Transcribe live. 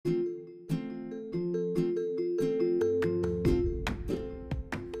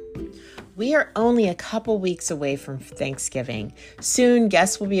We are only a couple weeks away from Thanksgiving. Soon,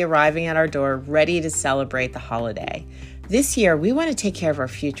 guests will be arriving at our door ready to celebrate the holiday. This year, we want to take care of our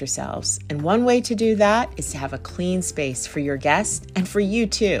future selves, and one way to do that is to have a clean space for your guests and for you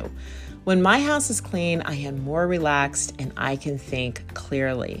too. When my house is clean, I am more relaxed and I can think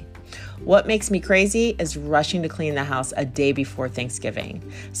clearly. What makes me crazy is rushing to clean the house a day before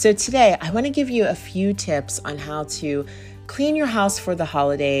Thanksgiving. So today, I want to give you a few tips on how to clean your house for the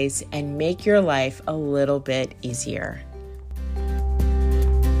holidays and make your life a little bit easier.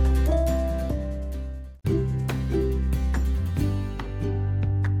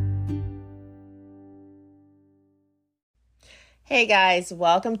 Hey guys,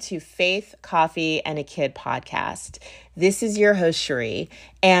 welcome to Faith, Coffee, and a Kid podcast. This is your host, Cherie,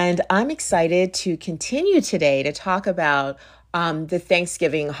 and I'm excited to continue today to talk about the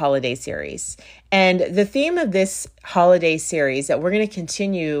Thanksgiving holiday series. And the theme of this holiday series that we're going to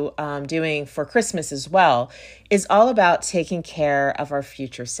continue doing for Christmas as well is all about taking care of our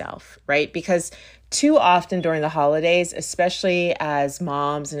future self, right? Because too often during the holidays, especially as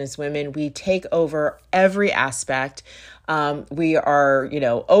moms and as women, we take over every aspect. We are,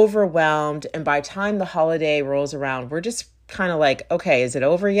 overwhelmed. And by the time the holiday rolls around, we're just kind of like, okay, is it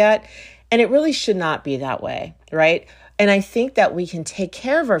over yet? And it really should not be that way, right? And I think that we can take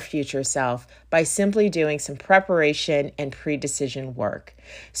care of our future self by simply doing some preparation and pre-decision work.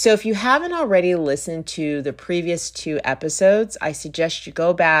 So if you haven't already listened to the previous 2 episodes, I suggest you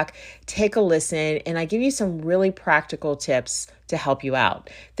go back, take a listen, and I give you some really practical tips to help you out.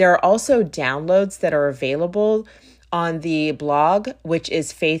 There are also downloads that are available on the blog, which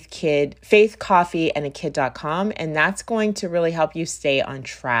is faithcoffeeandakid.com, and that's going to really help you stay on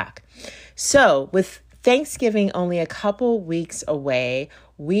track. So with Thanksgiving only a couple weeks away,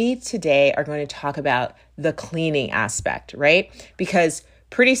 we today are going to talk about the cleaning aspect, right? Because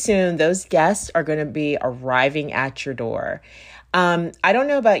pretty soon those guests are going to be arriving at your door. I don't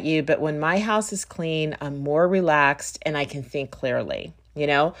know about you, but when my house is clean, I'm more relaxed and I can think clearly.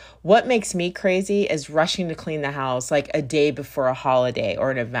 What makes me crazy is rushing to clean the house like a day before a holiday or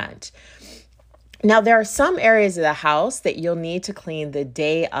an event. Now, there are some areas of the house that you'll need to clean the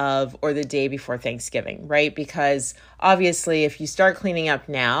day of or the day before Thanksgiving, right? Because obviously, if you start cleaning up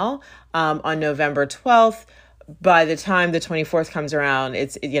now on November 12th, by the time the 24th comes around,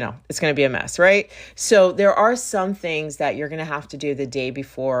 it's going to be a mess, right? So there are some things that you're going to have to do the day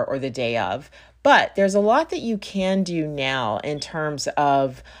before or the day of. But there's a lot that you can do now in terms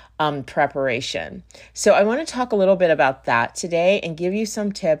of preparation. So I want to talk a little bit about that today and give you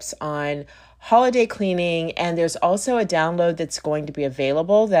some tips on holiday cleaning. And there's also a download that's going to be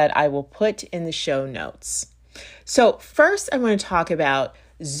available that I will put in the show notes. So first, I want to talk about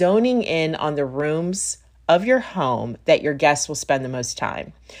zoning in on the rooms of your home that your guests will spend the most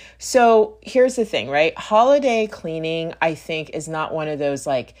time. So here's the thing, right? Holiday cleaning, I think, is not one of those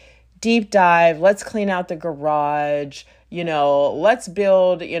like deep dive, let's clean out the garage, let's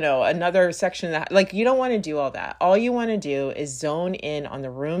build, another section of that. Like, you don't want to do all that. All you want to do is zone in on the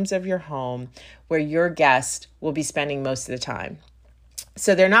rooms of your home where your guest will be spending most of the time.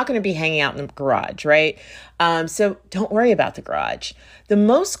 So they're not going to be hanging out in the garage, right? So don't worry about the garage. The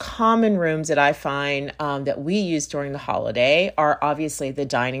most common rooms that I find that we use during the holiday are obviously the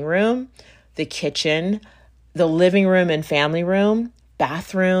dining room, the kitchen, the living room and family room,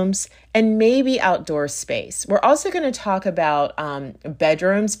 bathrooms, and maybe outdoor space. We're also going to talk about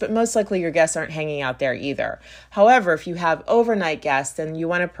bedrooms, but most likely your guests aren't hanging out there either. However, if you have overnight guests, then you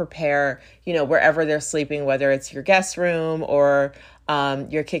want to prepare, wherever they're sleeping, whether it's your guest room or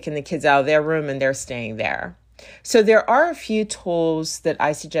you're kicking the kids out of their room and they're staying there. So there are a few tools that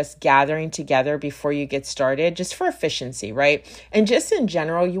I suggest gathering together before you get started, just for efficiency, right? And just in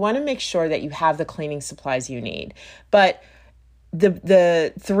general, you want to make sure that you have the cleaning supplies you need. But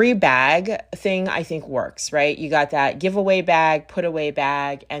the 3-bag thing, I think, works, right? You got that giveaway bag, put away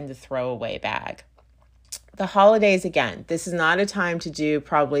bag, and the throwaway bag. The holidays, again, this is not a time to do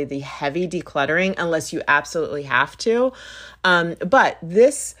probably the heavy decluttering unless you absolutely have to. But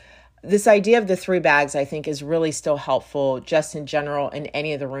this idea of the 3 bags, I think, is really still helpful just in general in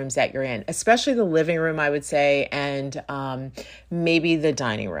any of the rooms that you're in, especially the living room, I would say, and maybe the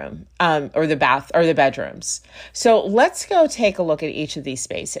dining room or the bath or the bedrooms. So let's go take a look at each of these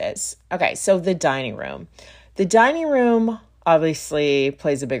spaces. Okay, so the dining room. The dining room obviously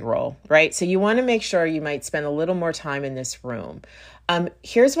plays a big role, right? So you want to make sure you might spend a little more time in this room.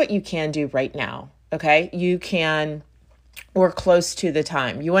 Here's what you can do right now, okay? You can or close to the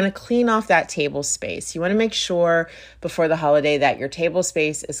time. You want to clean off that table space. You want to make sure before the holiday that your table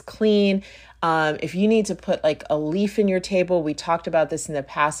space is clean. If you need to put like a leaf in your table, we talked about this in the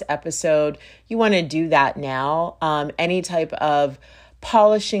past episode, you want to do that now. Any type of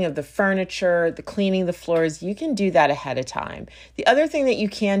polishing of the furniture, the cleaning the floors, you can do that ahead of time. The other thing that you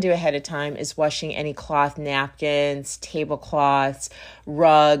can do ahead of time is washing any cloth napkins, tablecloths,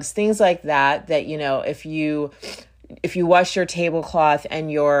 rugs, things like that, if you wash your tablecloth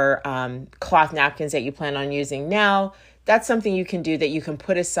and your cloth napkins that you plan on using now, that's something you can do that you can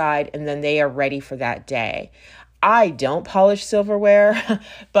put aside and then they are ready for that day. I don't polish silverware,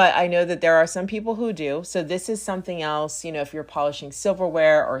 but I know that there are some people who do. So this is something else, if you're polishing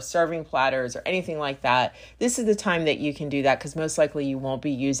silverware or serving platters or anything like that, this is the time that you can do that because most likely you won't be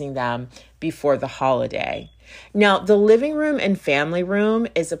using them before the holiday. Now, the living room and family room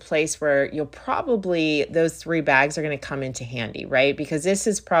is a place where those 3 bags are going to come into handy, right? Because this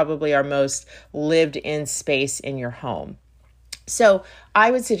is probably our most lived in space in your home. So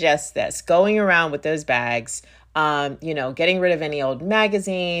I would suggest this, going around with those bags, getting rid of any old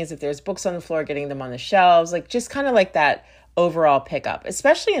magazines. If there's books on the floor, getting them on the shelves, just kind of like that overall pickup,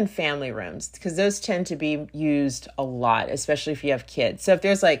 especially in family rooms, because those tend to be used a lot, especially if you have kids. So if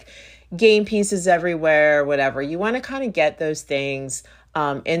there's game pieces everywhere, whatever, you want to kind of get those things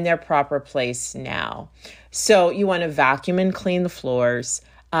in their proper place now. So you want to vacuum and clean the floors.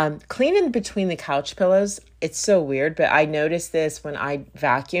 Clean in between the couch pillows. It's so weird, but I notice this when I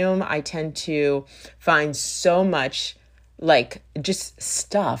vacuum, I tend to find so much just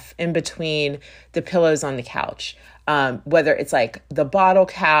stuff in between the pillows on the couch. Whether it's the bottle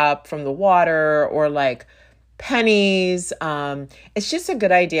cap from the water or pennies. It's just a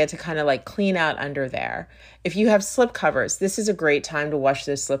good idea to kind of clean out under there. If you have slip covers, this is a great time to wash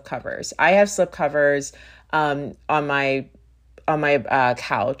those slip covers. I have slip covers on my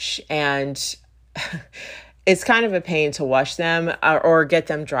couch, and it's kind of a pain to wash them or get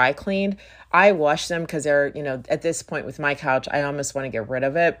them dry cleaned. I wash them because they're, at this point with my couch, I almost want to get rid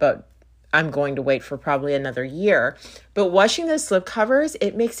of it, but I'm going to wait for probably another year. But washing those slip covers,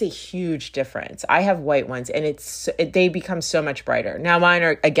 it makes a huge difference. I have white ones and they become so much brighter. Now mine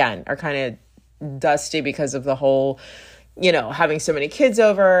are kind of dusty because of the whole having so many kids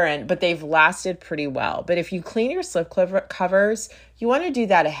over, but they've lasted pretty well. But if you clean your slip covers, you want to do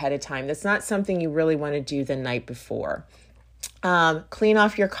that ahead of time. That's not something you really want to do the night before. Clean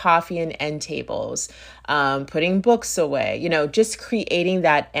off your coffee and end tables, putting books away, just creating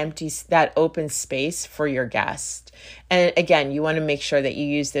that open space for your guest. And again, you want to make sure that you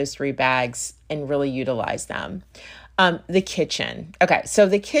use those 3 bags and really utilize them. The kitchen. Okay, so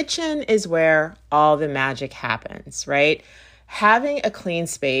the kitchen is where all the magic happens, right? Having a clean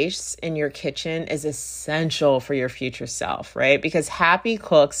space in your kitchen is essential for your future self, right? Because happy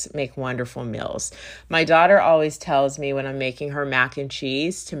cooks make wonderful meals. My daughter always tells me when I'm making her mac and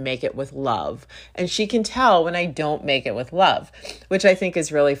cheese to make it with love. And she can tell when I don't make it with love, which I think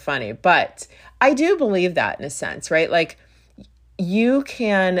is really funny. But I do believe that in a sense, right? You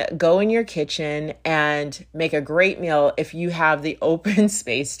can go in your kitchen and make a great meal if you have the open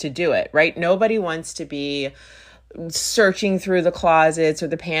space to do it, right? Nobody wants to be searching through the closets or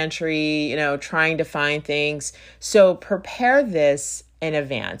the pantry, trying to find things. So prepare this in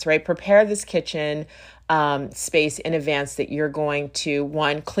advance, right? Prepare this kitchen space in advance that you're going to,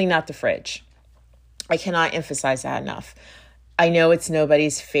 1, clean out the fridge. I cannot emphasize that enough. I know it's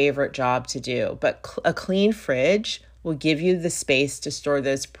nobody's favorite job to do, but a clean fridge will give you the space to store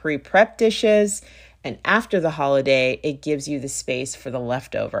those pre-prep dishes. And after the holiday, it gives you the space for the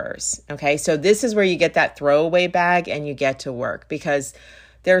leftovers. Okay, so this is where you get that throwaway bag and you get to work, because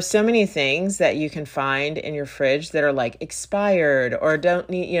there are so many things that you can find in your fridge that are expired or don't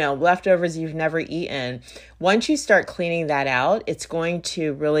need, leftovers you've never eaten. Once you start cleaning that out, it's going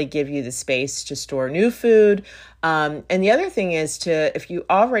to really give you the space to store new food. And the other thing is if you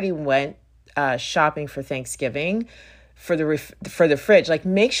already went shopping for Thanksgiving, for the fridge,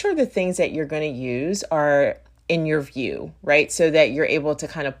 make sure the things that you're going to use are in your view, right? So that you're able to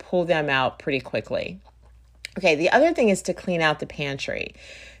kind of pull them out pretty quickly. Okay, the other thing is to clean out the pantry.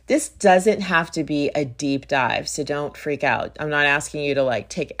 This doesn't have to be a deep dive, so don't freak out. I'm not asking you to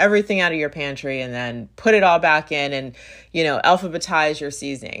take everything out of your pantry and then put it all back in and, alphabetize your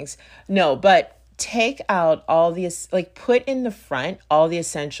seasonings. No, but take out all these, put in the front all the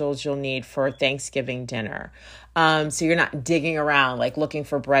essentials you'll need for Thanksgiving dinner. So you're not digging around, looking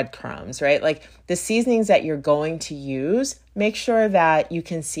for breadcrumbs, right? The seasonings that you're going to use, make sure that you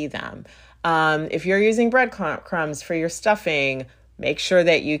can see them. If you're using breadcrumbs for your stuffing, make sure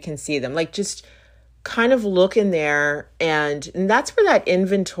that you can see them. Just kind of look in there, and that's where that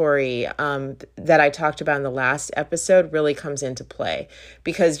inventory that I talked about in the last episode really comes into play,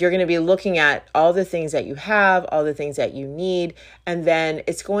 because you're going to be looking at all the things that you have, all the things that you need, and then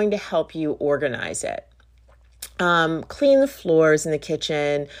it's going to help you organize it. Clean the floors in the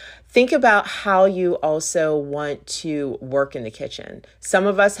kitchen. Think about how you also want to work in the kitchen. Some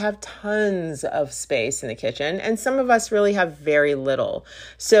of us have tons of space in the kitchen, and some of us really have very little.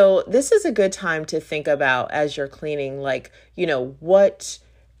 So this is a good time to think about, as you're cleaning, like, what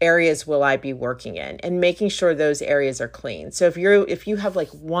areas will I be working in, and making sure those areas are clean. So if you have like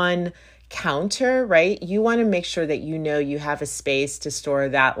one counter, right, you want to make sure that you have a space to store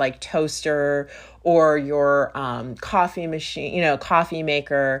that, like toaster or your coffee machine, coffee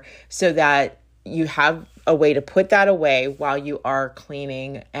maker, so that you have a way to put that away while you are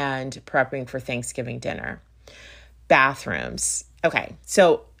cleaning and prepping for Thanksgiving dinner. Bathrooms. Okay,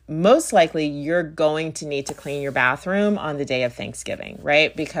 so most likely you're going to need to clean your bathroom on the day of Thanksgiving,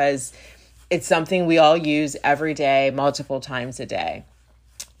 right? Because it's something we all use every day, multiple times a day.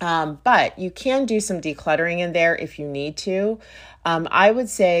 But you can do some decluttering in there if you need to. I would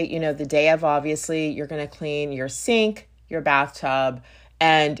say, the day of, obviously, you're going to clean your sink, your bathtub,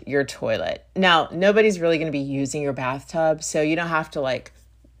 and your toilet. Now, nobody's really going to be using your bathtub, so you don't have to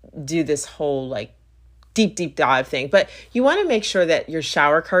do this whole deep dive thing. But you want to make sure that your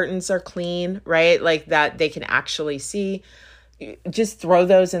shower curtains are clean, right? Like that they can actually see. Just throw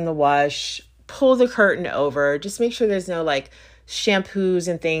those in the wash, pull the curtain over, just make sure there's no shampoos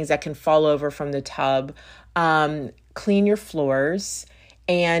and things that can fall over from the tub. Clean your floors,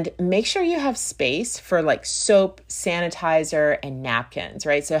 and make sure you have space for soap, sanitizer, and napkins,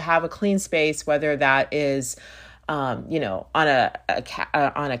 right? So have a clean space, whether that is, on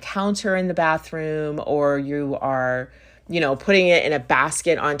a counter in the bathroom, or you are, putting it in a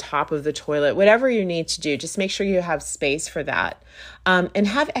basket on top of the toilet, whatever you need to do, just make sure you have space for that. And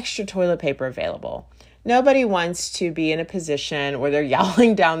have extra toilet paper available. Nobody wants to be in a position where they're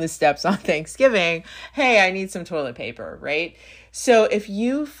yelling down the steps on Thanksgiving, hey, I need some toilet paper, right? So if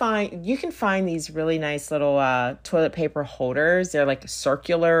you can find these really nice little toilet paper holders. They're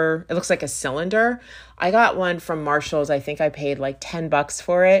circular. It looks like a cylinder. I got one from Marshall's. I think I paid $10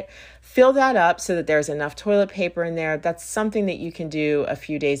 for it. Fill that up so that there's enough toilet paper in there. That's something that you can do a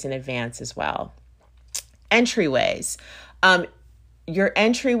few days in advance as well. Entryways. Your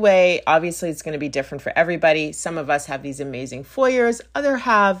entryway, obviously, it's going to be different for everybody. Some of us have these amazing foyers. Others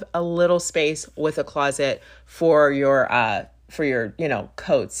have a little space with a closet for your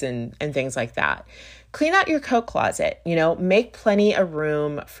coats and things like that. Clean out your coat closet. Make plenty of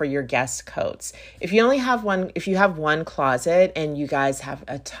room for your guest coats. If you have one closet and you guys have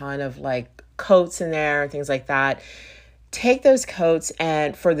a ton of coats in there and things like that, take those coats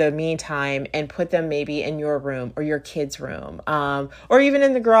and for the meantime and put them maybe in your room or your kids' room, or even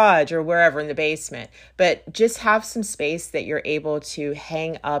in the garage or wherever in the basement. But just have some space that you're able to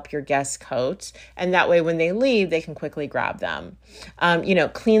hang up your guest coats, and that way when they leave, they can quickly grab them.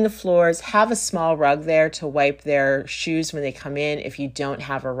 Clean the floors. Have a small rug there to wipe their shoes when they come in if you don't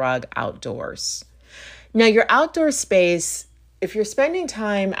have a rug outdoors. Now, your outdoor space, if you're spending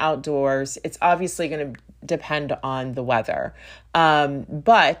time outdoors, it's obviously going to depend on the weather.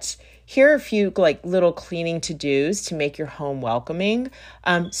 But here are a few little cleaning to-dos to make your home welcoming.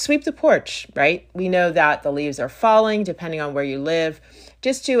 Sweep the porch, right? We know that the leaves are falling depending on where you live.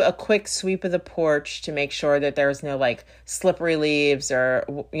 Just do a quick sweep of the porch to make sure that there's no slippery leaves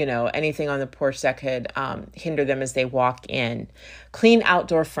or, anything on the porch that could hinder them as they walk in. Clean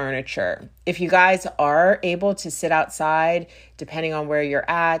outdoor furniture. If you guys are able to sit outside, depending on where you're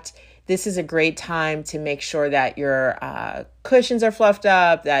at, this is a great time to make sure that your cushions are fluffed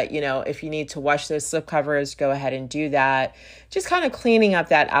up, that, if you need to wash those slip covers, go ahead and do that. Just kind of cleaning up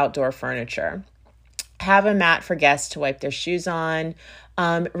that outdoor furniture. Have a mat for guests to wipe their shoes on.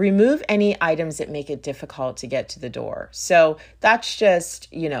 Remove any items that make it difficult to get to the door. So that's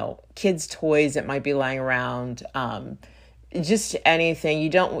just, kids' toys that might be lying around, just anything.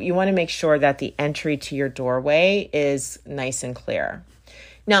 You want to make sure that the entry to your doorway is nice and clear.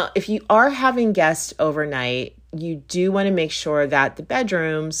 Now, if you are having guests overnight, you do want to make sure that the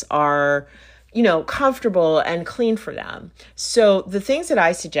bedrooms are, comfortable and clean for them. So the things that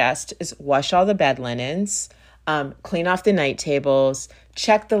I suggest is wash all the bed linens, clean off the night tables,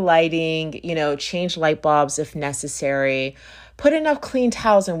 check the lighting, change light bulbs if necessary. Put enough clean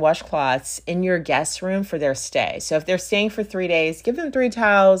towels and washcloths in your guest room for their stay. So if they're staying for 3 days, give them 3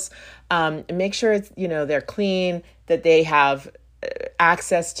 towels. Make sure it's, they're clean, that they have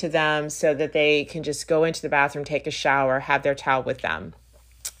access to them so that they can just go into the bathroom, take a shower, have their towel with them.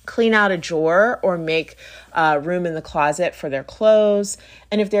 clean out a drawer or make room in the closet for their clothes.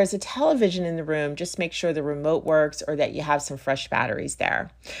 And if there's a television in the room, just make sure the remote works or that you have some fresh batteries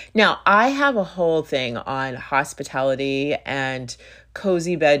there. Now, I have a whole thing on hospitality and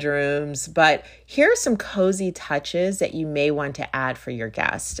cozy bedrooms, but here are some cozy touches that you may want to add for your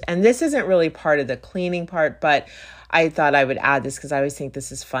guest. And this isn't really part of the cleaning part, but I thought I would add this because I always think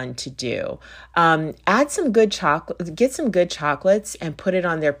this is fun to do. Add some good chocolate, get some good chocolates and put it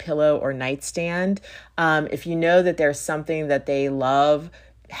on their pillow or nightstand. If you know that there's something that they love,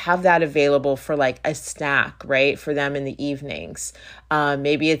 have that available for like a snack, right? For them in the evenings.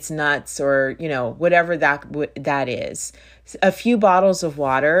 Maybe it's nuts or, whatever that is. A few bottles of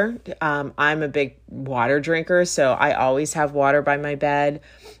water. I'm a big water drinker, so I always have water by my bed.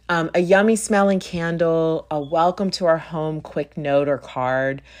 A yummy smelling candle, a welcome to our home quick note or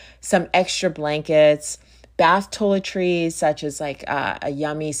card, some extra blankets, bath toiletries such as like a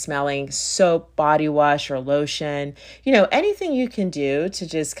yummy smelling soap, body wash, or lotion. Anything you can do to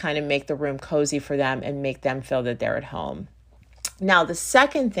just kind of make the room cozy for them and make them feel that they're at home. Now, the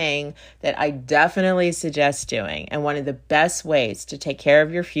second thing that I definitely suggest doing, and one of the best ways to take care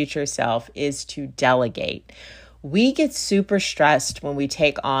of your future self, is to delegate. We get super stressed when we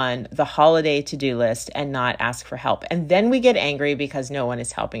take on the holiday to-do list and not ask for help. And then we get angry because no one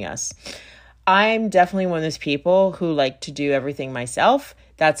is helping us. I'm definitely one of those people who like to do everything myself.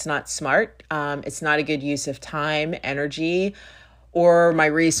 That's not smart. It's not a good use of time, energy, or my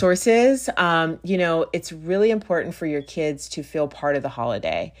resources. It's really important for your kids to feel part of the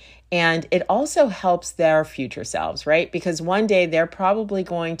holiday. And it also helps their future selves, right? Because one day they're probably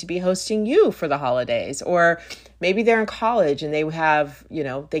going to be hosting you for the holidays, or maybe they're in college and they have,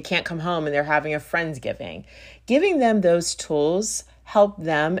 they can't come home and they're having a Friendsgiving. Giving them those tools help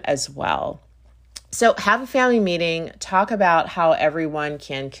them as well. So have a family meeting, talk about how everyone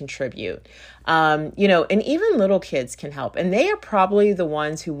can contribute. And even little kids can help. And they are probably the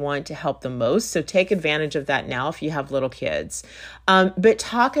ones who want to help the most. So take advantage of that now if you have little kids. But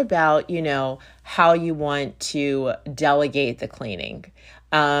talk about, how you want to delegate the cleaning,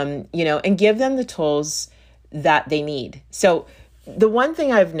 and give them the tools that they need. So the one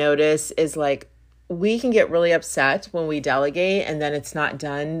thing I've noticed is like, we can get really upset when we delegate and then it's not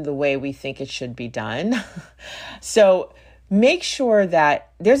done the way we think it should be done. So make sure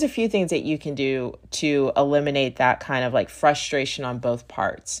that there's a few things that you can do to eliminate that kind of like frustration on both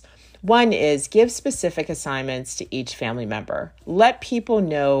parts. One is give specific assignments to each family member. Let people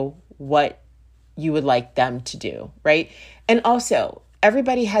know what you would like them to do, right? And also,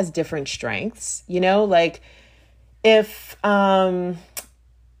 everybody has different strengths, like if,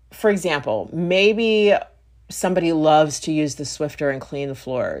 for example, maybe somebody loves to use the Swiffer and clean the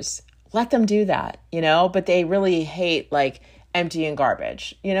floors. Let them do that, but they really hate like emptying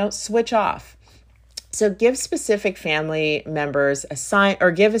garbage, switch off. So give specific family members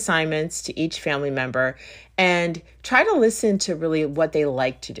give assignments to each family member and try to listen to really what they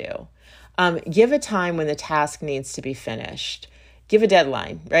like to do. Give a time when the task needs to be finished. Give a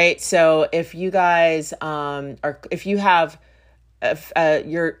deadline, right? So if you guys if you have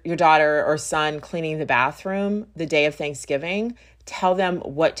your daughter or son cleaning the bathroom the day of Thanksgiving, tell them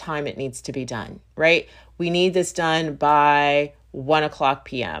what time it needs to be done, right? We need this done by 1:00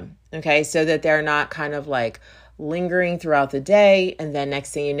 p.m. Okay, so that they're not kind of like lingering throughout the day. And then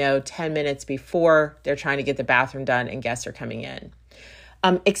next thing you know, 10 minutes before they're trying to get the bathroom done and guests are coming in.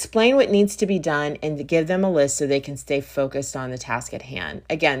 Explain what needs to be done and give them a list so they can stay focused on the task at hand.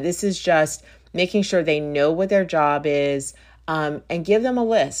 Again, this is just making sure they know what their job is, and give them a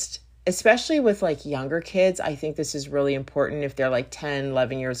list, especially with like younger kids. I think this is really important if they're like 10,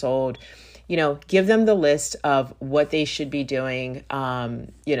 11 years old. Give them the list of what they should be doing,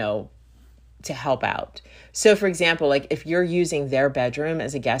 to help out. So for example, like if you're using their bedroom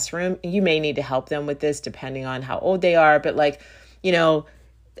as a guest room, you may need to help them with this depending on how old they are. But like,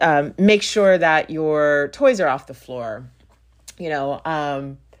 make sure that your toys are off the floor,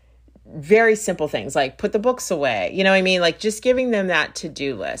 very simple things like put the books away, like just giving them that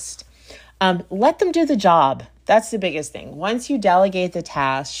to-do list. Let them do the job. That's the biggest thing. Once you delegate the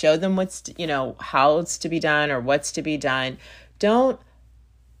task, show them how it's to be done or what's to be done. Don't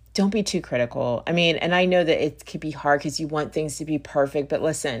be too critical. And I know that it could be hard because you want things to be perfect, but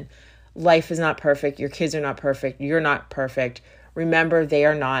listen, life is not perfect. Your kids are not perfect. You're not perfect. Remember, they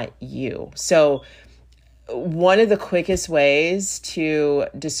are not you. So one of the quickest ways to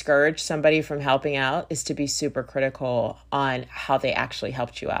discourage somebody from helping out is to be super critical on how they actually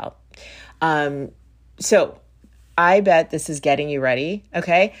helped you out. So I bet this is getting you ready.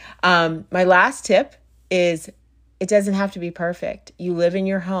 Okay. My last tip is it doesn't have to be perfect. You live in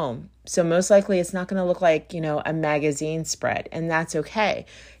your home. So most likely it's not going to look like, a magazine spread, and that's okay.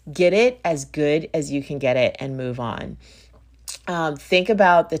 Get it as good as you can get it and move on. Think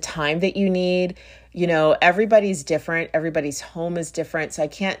about the time that you need. Everybody's different. Everybody's home is different. So I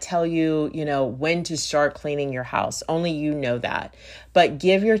can't tell you, when to start cleaning your house. Only you know that. But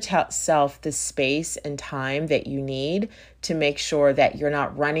give yourself the space and time that you need to make sure that you're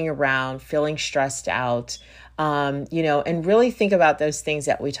not running around feeling stressed out. And really think about those things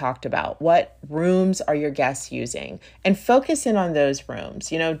that we talked about. What rooms are your guests using? And focus in on those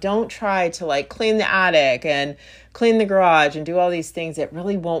rooms. Don't try to clean the attic and clean the garage and do all these things that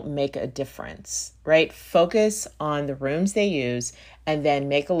really won't make a difference, right? Focus on the rooms they use and then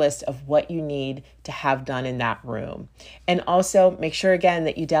make a list of what you need to have done in that room. And also make sure again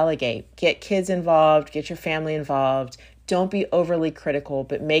that you delegate. Get kids involved, get your family involved. Don't be overly critical,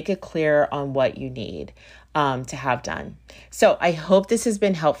 but make it clear on what you need to have done. So I hope this has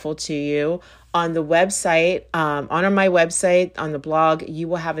been helpful to you. On the website, on my website, on the blog, you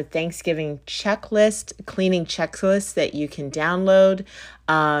will have a Thanksgiving checklist, cleaning checklist that you can download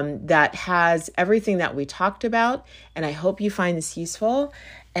that has everything that we talked about. And I hope you find this useful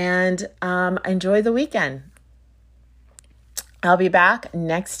and enjoy the weekend. I'll be back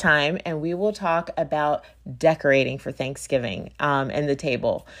next time and we will talk about decorating for Thanksgiving and the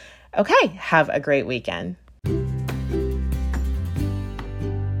table. Okay, have a great weekend.